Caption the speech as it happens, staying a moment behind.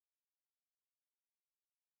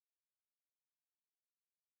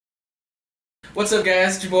What's up,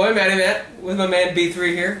 guys? It's your boy, Matty Matt, with my man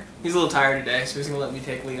B3 here. He's a little tired today, so he's going to let me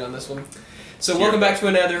take lead on this one. So welcome back to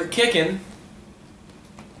another Kickin'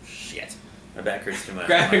 Shit. My back hurts too much.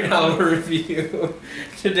 graphic novel review.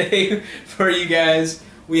 Today, for you guys,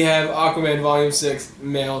 we have Aquaman Volume 6,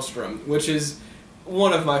 Maelstrom, which is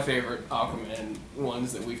one of my favorite Aquaman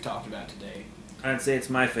ones that we've talked about today. I'd say it's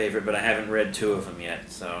my favorite, but I haven't read two of them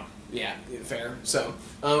yet, so... Yeah, fair. So,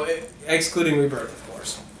 excluding Rebirth, of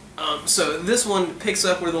course. So this one picks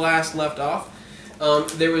up where the last left off.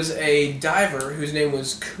 There was a diver whose name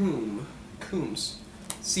was Coombs,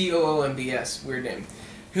 C-O-O-M-B-S, weird name,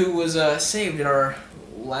 who was saved in our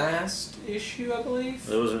last issue, I believe.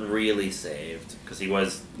 It wasn't really saved, because he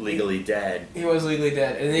was legally dead. He was legally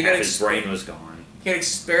dead, and he got his brain was gone. He got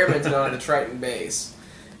experimented on at the Triton base,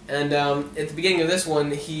 and at the beginning of this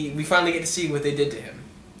one, we finally get to see what they did to him.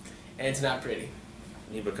 And it's not pretty.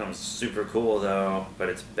 He becomes super cool, though, but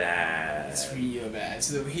it's bad. It's real bad.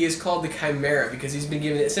 So he is called the Chimera because he's been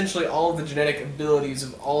given essentially all of the genetic abilities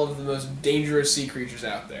of all of the most dangerous sea creatures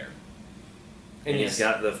out there. And he's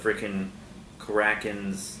got the freaking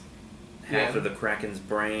Kraken's, half of the Kraken's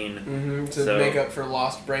brain. To make up for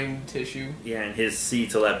lost brain tissue. Yeah, and his sea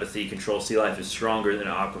telepathy control sea life is stronger than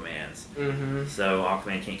Aquaman's. So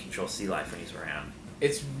Aquaman can't control sea life when he's around.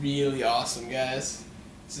 It's really awesome, guys.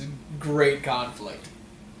 It's a great conflict.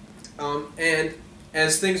 And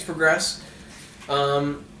as things progress,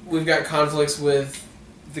 we've got conflicts with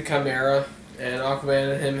the Chimera and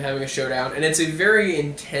Aquaman and him having a showdown. And it's a very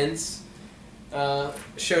intense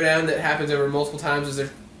showdown that happens over multiple times as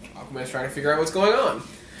Aquaman's trying to figure out what's going on.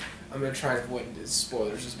 I'm going to try to avoid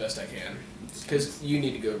spoilers as best I can, because you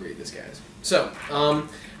need to go read this, guys. So,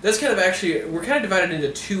 that's kind of we're kind of divided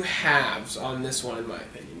into two halves on this one, in my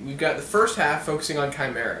opinion. We've got the first half focusing on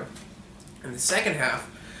Chimera, and the second half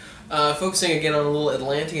focusing again on a little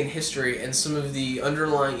Atlantean history and some of the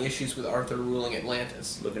underlying issues with Arthur ruling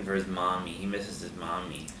Atlantis. Looking for his mommy. He misses his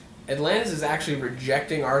mommy. Atlantis is actually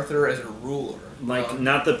rejecting Arthur as a ruler. Like,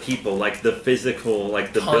 not the people, like the physical,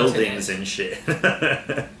 like the buildings and shit.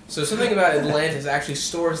 So something about Atlantis actually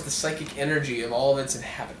stores the psychic energy of all of its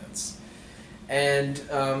inhabitants. And,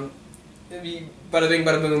 bada bing,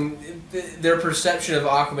 bada boom, their perception of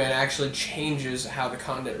Aquaman actually changes how the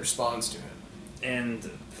continent responds to him. And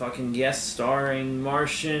fucking guest starring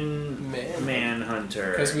Martian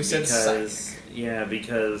Manhunter. Because we said psychic. Yeah,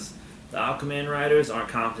 because the Aquaman writers aren't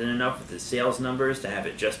confident enough with his sales numbers to have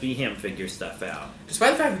it just be him figure stuff out.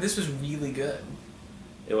 Despite the fact that this was really good.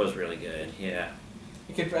 It was really good, yeah.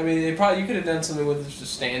 You could have done something with just a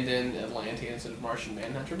stand-in Atlantean instead of Martian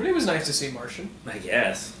Manhunter, but it was nice to see Martian. I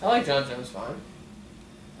guess. I like John Jones fine.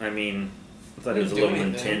 I mean, I thought he was a little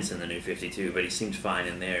intense in the New 52, but he seemed fine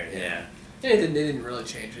in there, yeah. Yeah, it didn't really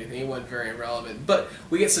change anything. It wasn't very relevant. But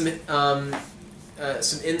we get some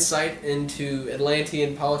insight into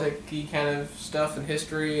Atlantean politic-y kind of stuff and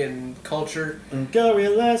history and culture.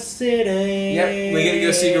 Gorilla City! Yep, we get to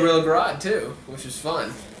go see Gorilla Grodd, too, which is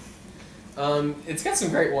fun. It's got some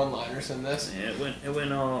great one-liners in this. Yeah,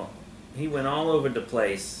 he went all over the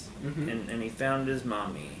place, and he found his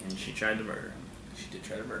mommy, and she tried to murder him. She did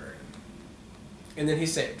try to murder him. And then he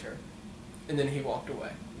saved her. And then he walked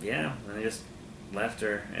away. Yeah, and they just left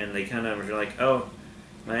her, and they kind of were like, oh,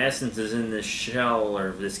 my essence is in this shell,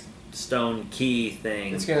 or this stone key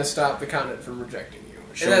thing. It's going to stop the continent from rejecting you.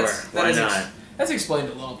 Sure, why not? That's explained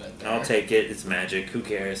a little bit there. I'll take it, it's magic, who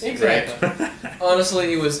cares? Exactly. Right?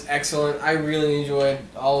 Honestly, it was excellent. I really enjoyed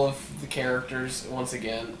all of the characters, once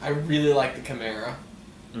again. I really like the Chimera.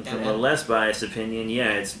 And from a less biased opinion,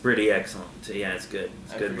 yeah, it's pretty excellent. So, yeah, it's good.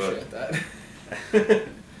 It's a good book. I appreciate that.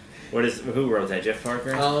 Who wrote that? Jeff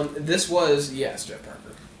Parker? This was, yes, Jeff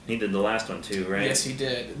Parker. He did the last one too, right? Yes, he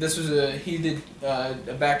did. This was he did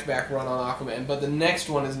a back-to-back run on Aquaman, but the next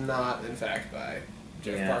one is not, in fact, by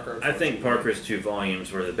Jeff Parker. I think Parker's 2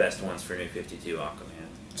 volumes were the best ones for New 52 Aquaman.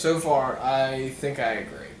 So far, I think I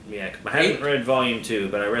agree. Yeah, I haven't read volume 2,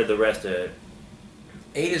 but I read the rest of it.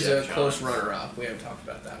 8 is a close runner-up. We haven't talked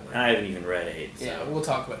about that one. I haven't even read 8. So. Yeah, we'll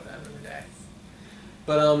talk about that another day.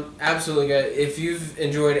 But absolutely, guys, if you've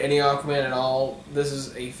enjoyed any Aquaman at all, this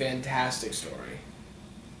is a fantastic story.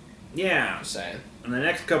 Yeah. Just saying. And the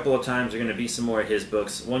next couple of times are going to be some more of his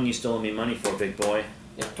books. One you stole me money for, big boy.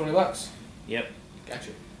 Yeah, $20. Yep.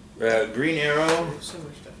 Gotcha. Green Arrow. So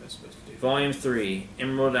much stuff I'm supposed to do. Volume 3,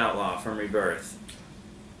 Emerald Outlaw from Rebirth.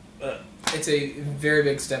 It's a very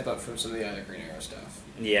big step up from some of the other Green Arrow stuff.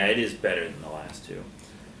 Yeah, it is better than the last 2.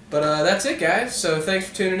 But that's it, guys. So thanks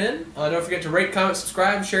for tuning in. Don't forget to rate, comment,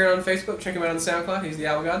 subscribe, share it on Facebook. Check him out on SoundCloud. He's the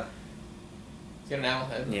Owl God. He's got an owl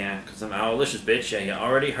head. Yeah, because I'm owlicious, bitch. Yeah, you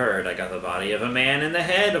already heard. I got the body of a man and the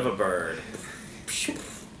head of a bird.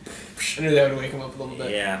 I knew that would wake him up a little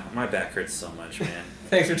bit. Yeah, my back hurts so much, man.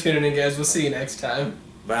 Thanks for tuning in, guys. We'll see you next time.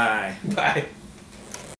 Bye. Bye.